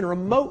they're even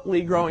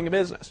remotely growing a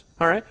business.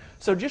 All right?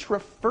 So just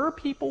refer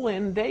people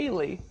in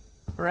daily,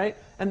 all right?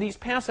 And these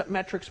pass-up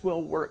metrics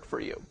will work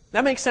for you.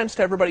 That makes sense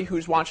to everybody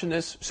who's watching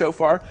this so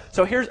far.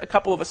 So here's a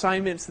couple of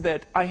assignments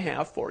that I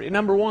have for you.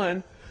 Number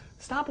one,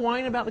 stop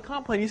whining about the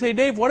comp plan. You say,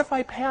 Dave, what if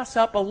I pass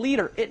up a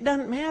leader? It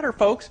doesn't matter,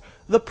 folks.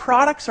 The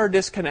products are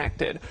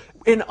disconnected.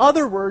 In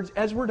other words,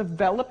 as we're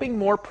developing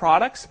more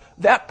products,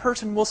 that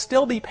person will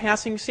still be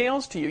passing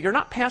sales to you. You're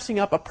not passing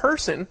up a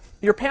person.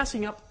 You're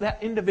passing up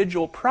that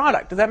individual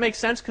product. Does that make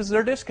sense? Because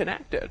they're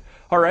disconnected.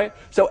 All right?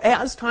 So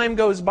as time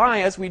goes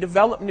by, as we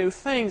develop new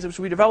things, as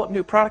we develop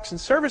new products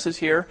and services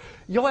here,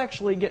 you'll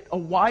actually get a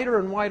wider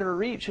and wider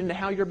reach into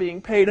how you're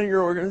being paid in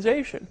your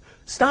organization.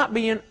 Stop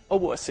being a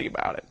wussy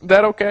about it. Is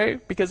that okay?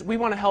 Because we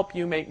want to help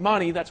you make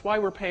money. That's why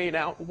we're paying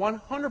out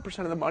 100%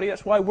 of the money.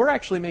 That's why we're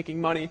actually making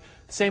money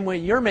the same way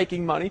you're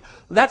making money.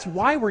 That's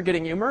why we're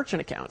getting you merchant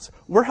accounts.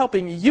 We're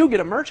helping you get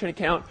a merchant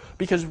account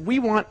because we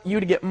want you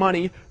to get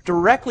money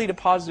directly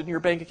deposited in your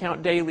bank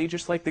account daily,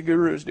 just like the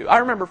gurus do. I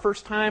remember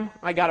first time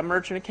I got a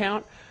merchant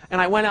account, and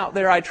I went out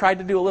there, I tried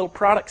to do a little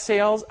product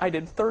sales. I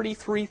did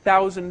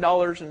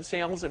 $33,000 in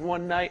sales in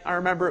one night. I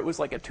remember it was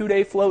like a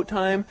 2-day float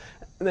time.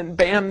 And then,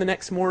 bam, the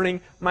next morning,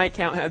 my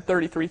account had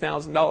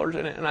 $33,000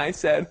 in it. And I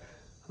said,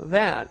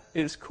 that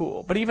is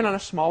cool. But even on a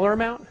smaller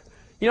amount,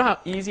 you know how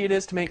easy it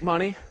is to make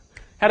money?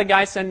 Had a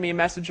guy send me a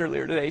message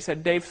earlier today. He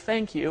said, Dave,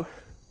 thank you.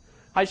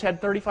 I just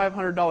had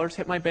 $3,500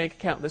 hit my bank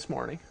account this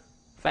morning.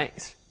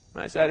 Thanks.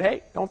 And I said,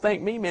 hey, don't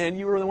thank me, man.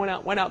 You were the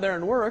one went out there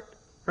and worked,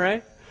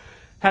 right?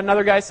 Had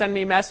another guy send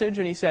me a message,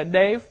 and he said,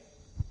 Dave,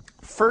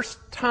 first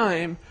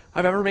time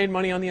I've ever made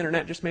money on the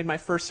internet, just made my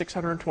first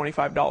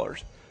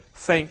 $625.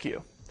 Thank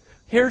you.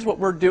 Here's what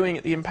we're doing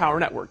at the Empower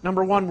Network.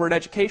 Number one, we're an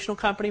educational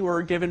company where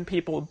we're giving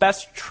people the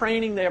best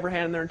training they ever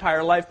had in their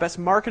entire life, best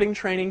marketing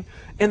training,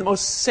 in the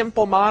most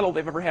simple model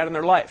they've ever had in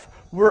their life.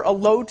 We're a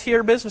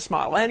low-tier business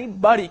model.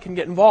 Anybody can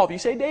get involved. You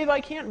say, Dave,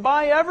 I can't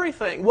buy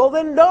everything. Well,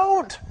 then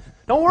don't.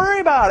 Don't worry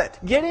about it.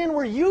 Get in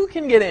where you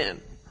can get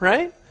in,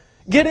 right?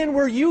 Get in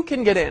where you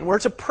can get in, where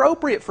it's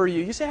appropriate for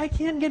you. You say, I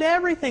can't get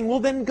everything. Well,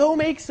 then go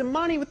make some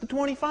money with the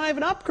 25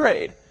 and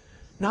upgrade.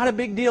 Not a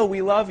big deal.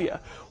 We love you.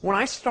 When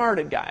I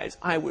started, guys,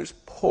 I was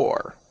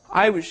poor.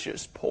 I was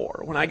just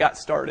poor when I got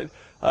started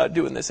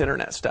doing this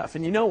internet stuff.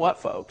 And you know what,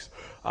 folks?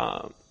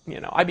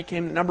 I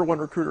became the #1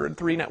 recruiter in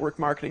 3 network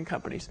marketing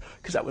companies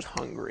because I was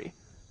hungry.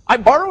 I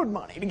borrowed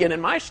money to get in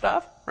my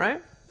stuff,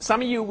 right?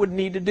 Some of you would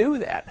need to do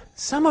that.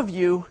 Some of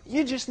you,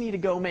 you just need to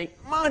go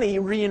make money,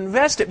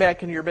 reinvest it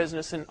back into your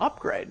business, and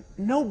upgrade.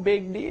 No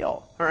big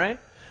deal, all right?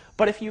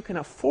 But if you can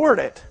afford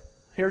it,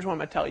 here's what I'm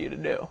going to tell you to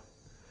do.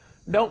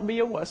 Don't be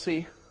a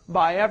wussy.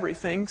 Buy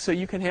everything so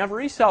you can have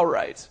resell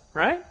rights,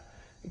 right?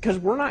 Because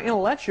we're not going to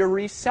let you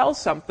resell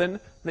something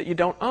that you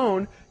don't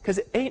own because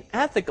it ain't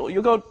ethical.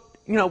 You'll go,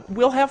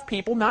 we'll have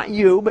people, not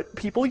you, but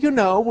people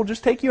will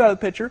just take you out of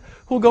the picture,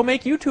 who'll go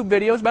make YouTube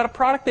videos about a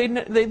product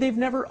they've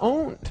never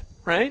owned,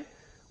 right?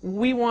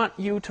 We want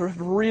you to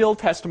have real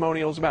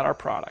testimonials about our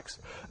products.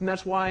 And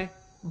that's why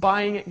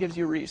buying it gives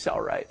you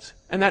resell rights.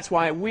 And that's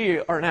why we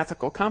are an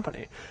ethical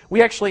company.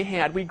 We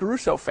grew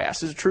so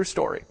fast. It's a true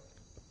story.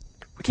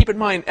 Keep in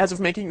mind, as of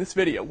making this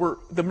video,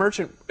 the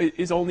merchant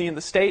is only in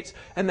the States,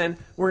 and then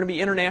we're going to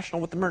be international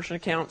with the merchant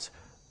accounts,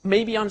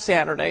 maybe on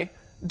Saturday,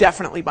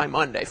 definitely by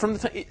Monday.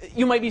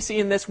 You might be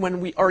seeing this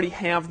when we already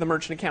have the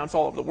merchant accounts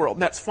all over the world.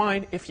 That's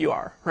fine if you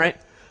are, right?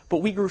 But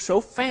we grew so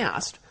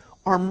fast,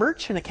 our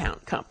merchant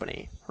account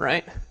company,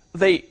 right?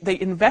 They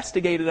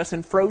investigated us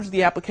and froze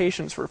the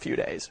applications for a few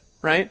days,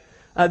 right?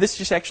 This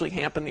just actually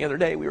happened the other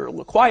day. We were a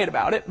little quiet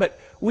about it, but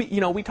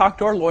we talked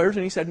to our lawyers,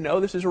 and he said, no,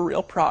 this is a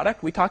real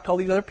product. We talked to all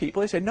these other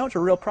people. They said, no, it's a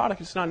real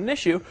product. It's not an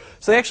issue.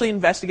 So they actually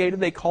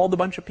investigated. They called a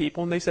bunch of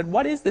people, and they said,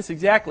 what is this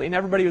exactly? And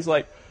everybody was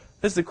like,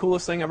 this is the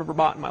coolest thing I've ever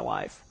bought in my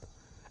life.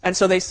 And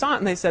so they saw it,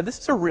 and they said, this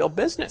is a real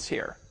business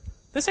here.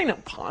 This ain't a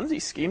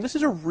Ponzi scheme. This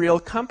is a real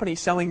company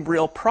selling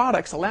real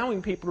products,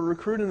 allowing people to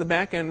recruit in the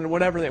back end and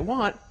whatever they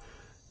want.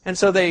 And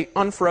so they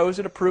unfroze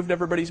it, approved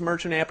everybody's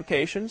merchant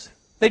applications.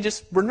 They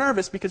just were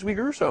nervous because we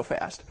grew so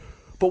fast.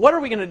 But what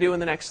are we going to do in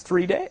the next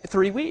 3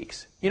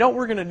 weeks? You know what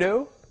we're going to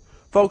do?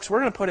 Folks, we're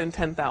going to put in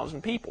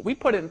 10,000 people. We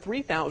put in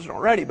 3,000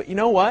 already, but you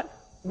know what?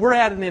 We're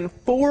adding in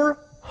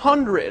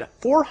 400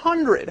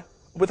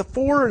 with a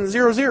 4 and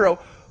 00,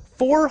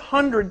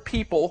 400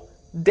 people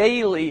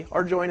daily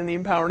are joining the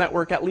Empower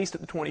Network, at least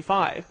at the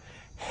 25.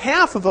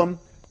 Half of them,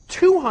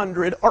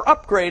 200, are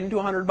upgrading to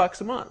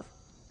 $100 a month,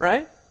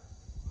 right?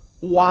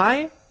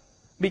 Why?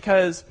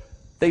 Because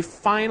they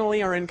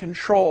finally are in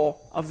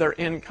control of their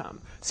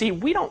income. See,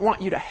 we don't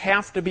want you to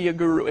have to be a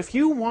guru. If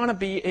you want to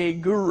be a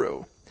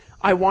guru,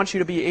 I want you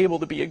to be able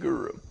to be a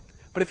guru.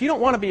 But if you don't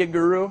want to be a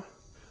guru,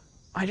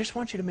 I just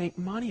want you to make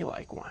money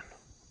like one.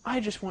 I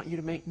just want you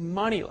to make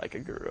money like a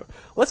guru.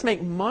 Let's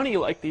make money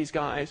like these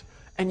guys,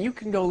 and you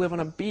can go live on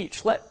a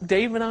beach. Let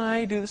Dave and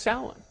I do the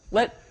selling.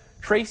 Let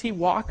Tracy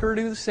Walker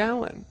do the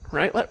selling,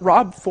 right? Let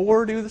Rob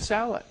Ford do the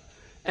selling.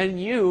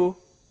 And you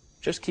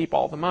just keep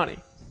all the money.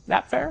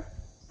 That fair,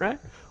 right?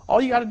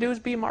 All you got to do is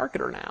be a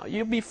marketer now.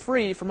 You'll be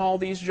free from all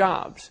these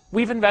jobs.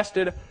 We've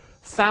invested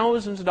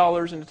thousands of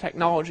dollars into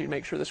technology to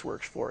make sure this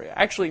works for you.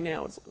 Actually,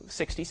 now it's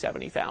 60,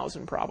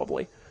 70,000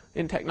 probably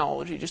in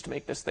technology just to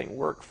make this thing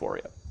work for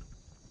you.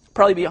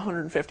 Probably be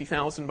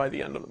 150,000 by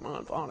the end of the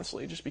month,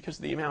 honestly, just because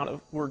of the amount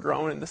of we're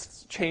growing and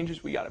the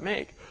changes we got to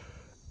make.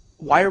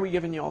 Why are we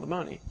giving you all the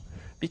money?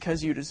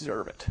 Because you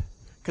deserve it.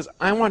 Because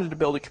I wanted to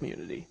build a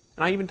community.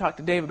 And I even talked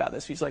to Dave about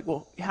this. He's like,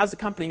 well, how's the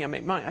company going to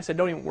make money? I said,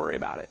 don't even worry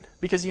about it.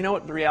 Because you know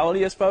what the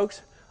reality is,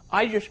 folks?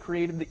 I just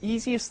created the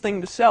easiest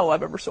thing to sell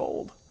I've ever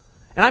sold.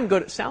 And I'm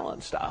good at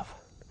selling stuff.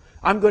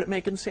 I'm good at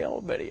making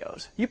sale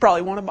videos. You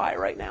probably want to buy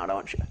right now,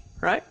 don't you?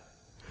 Right?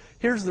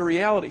 Here's the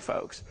reality,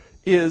 folks,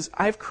 is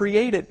I've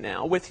created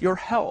now, with your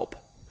help,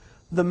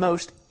 the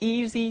most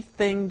easy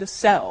thing to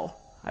sell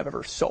I've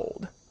ever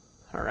sold.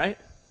 All right?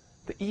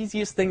 The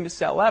easiest thing to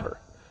sell ever.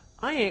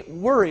 I ain't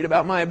worried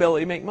about my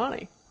ability to make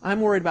money. I'm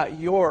worried about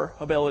your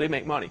ability to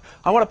make money.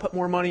 I want to put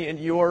more money in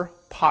your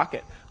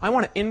pocket. I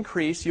want to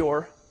increase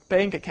your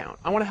bank account.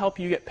 I want to help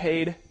you get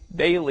paid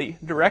daily,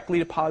 directly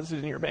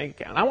deposited in your bank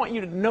account. I want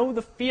you to know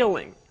the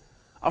feeling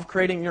of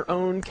creating your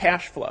own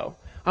cash flow.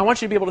 I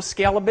want you to be able to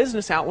scale a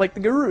business out like the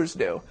gurus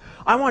do.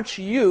 I want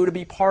you to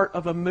be part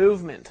of a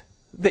movement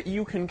that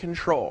you can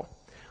control.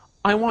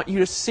 I want you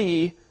to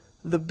see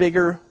the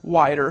bigger,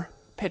 wider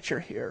picture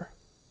here.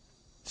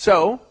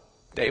 So,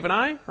 Dave and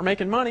I are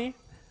making money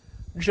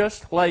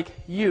just like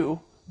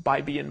you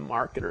by being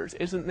marketers.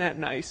 Isn't that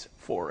nice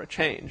for a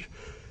change?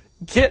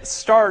 Get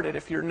started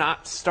if you're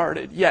not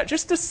started yet.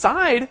 Just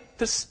decide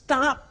to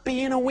stop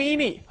being a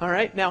weenie. All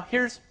right? Now,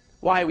 here's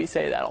why we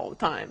say that all the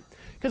time.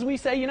 Because we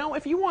say, you know,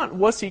 if you want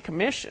wussy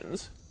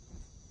commissions,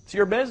 it's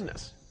your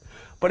business.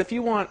 But if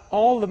you want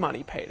all the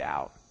money paid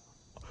out,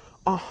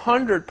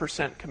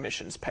 100%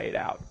 commissions paid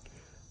out,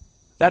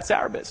 that's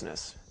our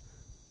business.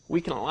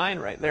 We can align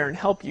right there and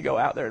help you go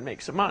out there and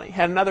make some money.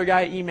 Had another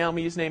guy email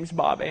me. His name's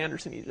Bob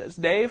Anderson. He says,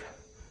 Dave,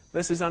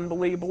 this is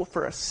unbelievable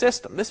for a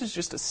system. This is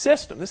just a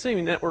system. This isn't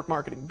even network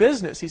marketing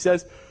business. He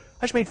says,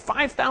 I just made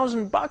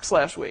 $5,000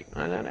 last week.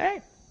 I said,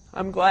 hey,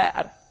 I'm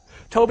glad.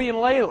 Toby and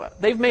Layla,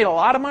 they've made a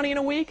lot of money in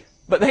a week,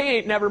 but they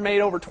ain't never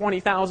made over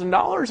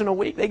 $20,000 in a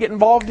week. They get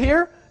involved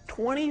here,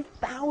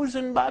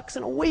 $20,000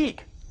 in a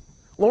week.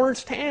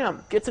 Lawrence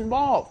Tam gets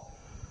involved.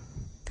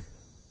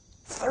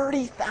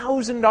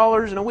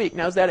 $30,000 in a week.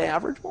 Now, is that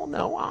average? Well,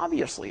 no,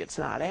 obviously it's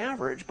not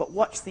average. But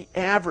what's the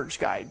average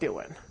guy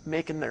doing?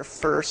 Making their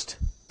first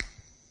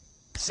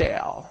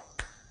sale.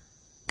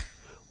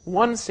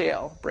 One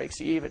sale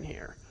breaks you even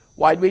here.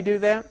 Why'd we do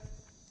that?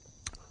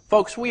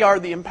 Folks, we are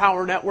the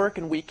Empower Network,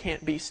 and we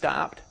can't be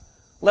stopped.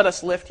 Let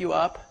us lift you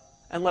up,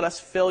 and let us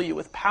fill you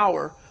with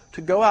power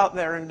to go out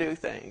there and do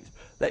things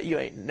that you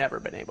ain't never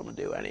been able to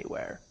do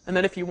anywhere. And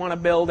then if you want to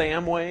build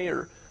Amway,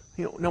 or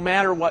no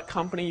matter what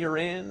company you're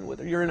in,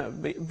 whether you're in a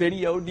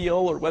video deal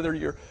or whether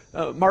you're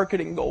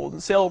marketing gold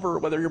and silver, or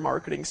whether you're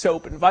marketing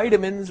soap and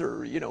vitamins,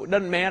 or it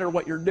doesn't matter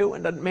what you're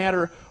doing, doesn't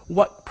matter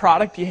what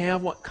product you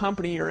have, what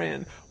company you're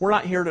in. We're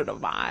not here to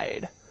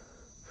divide.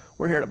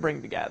 We're here to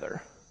bring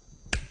together.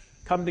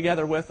 Come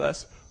together with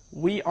us.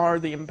 We are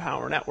the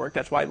Empower Network.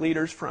 That's why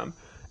leaders from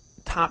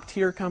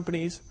top-tier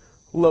companies,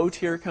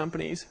 low-tier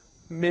companies,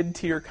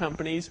 mid-tier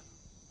companies,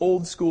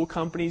 old school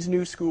companies,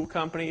 new school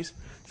companies,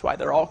 that's why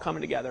they're all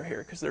coming together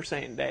here, because they're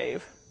saying,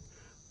 Dave,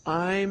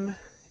 I'm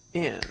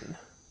in.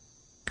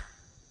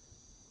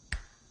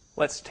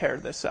 Let's tear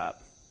this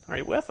up. Are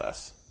you with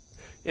us?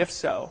 If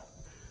so,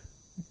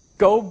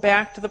 go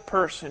back to the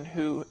person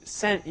who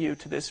sent you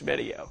to this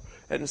video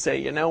and say,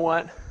 you know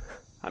what?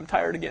 I'm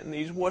tired of getting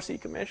these wussy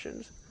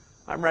commissions.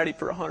 I'm ready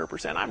for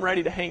 100%. I'm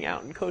ready to hang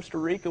out in Costa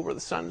Rica where the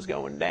sun's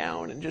going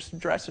down and just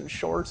dress in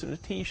shorts and a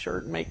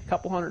t-shirt and make a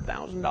couple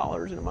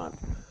 $100,000 in a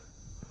month.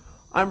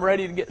 I'm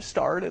ready to get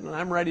started, and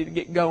I'm ready to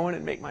get going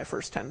and make my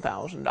first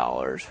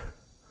 $10,000.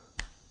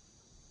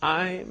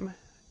 I'm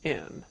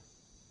in,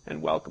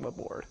 and welcome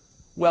aboard.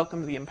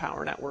 Welcome to the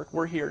Empower Network.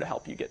 We're here to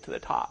help you get to the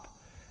top.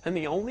 And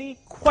the only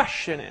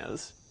question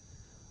is,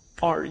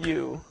 are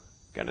you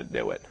going to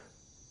do it?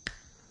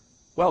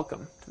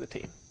 Welcome to the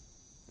team.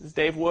 This is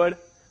Dave Wood.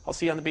 I'll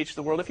see you on the beach of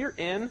the world. If you're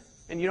in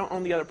and you don't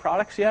own the other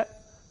products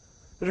yet,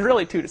 There's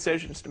really two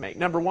decisions to make.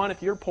 Number one,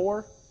 if you're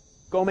poor,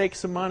 go make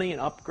some money and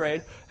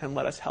upgrade and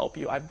let us help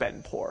you. I've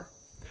been poor.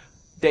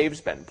 Dave's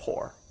been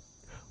poor.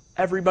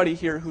 Everybody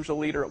here who's a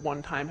leader at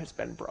one time has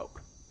been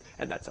broke,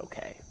 and that's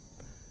okay.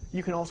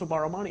 You can also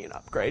borrow money and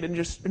upgrade and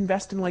just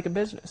invest in like a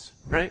business,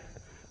 right?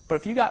 But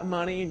if you got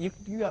money and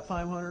you got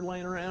 500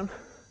 laying around,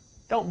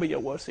 don't be a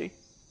wussy.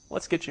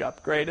 Let's get you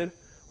upgraded.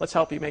 Let's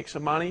help you make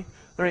some money.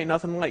 There ain't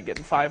nothing like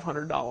getting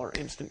 $500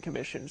 instant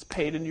commissions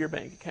paid into your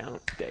bank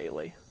account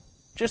daily.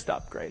 Just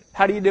upgrade.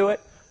 How do you do it?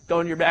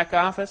 Go in your back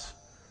office,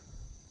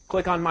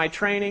 click on My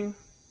Training,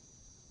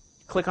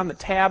 click on the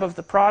tab of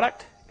the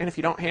product, and if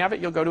you don't have it,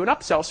 you'll go to an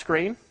upsell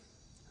screen, and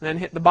then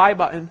hit the buy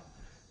button,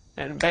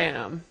 and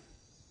bam,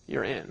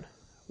 you're in.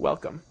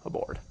 Welcome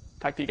aboard.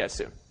 Talk to you guys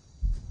soon.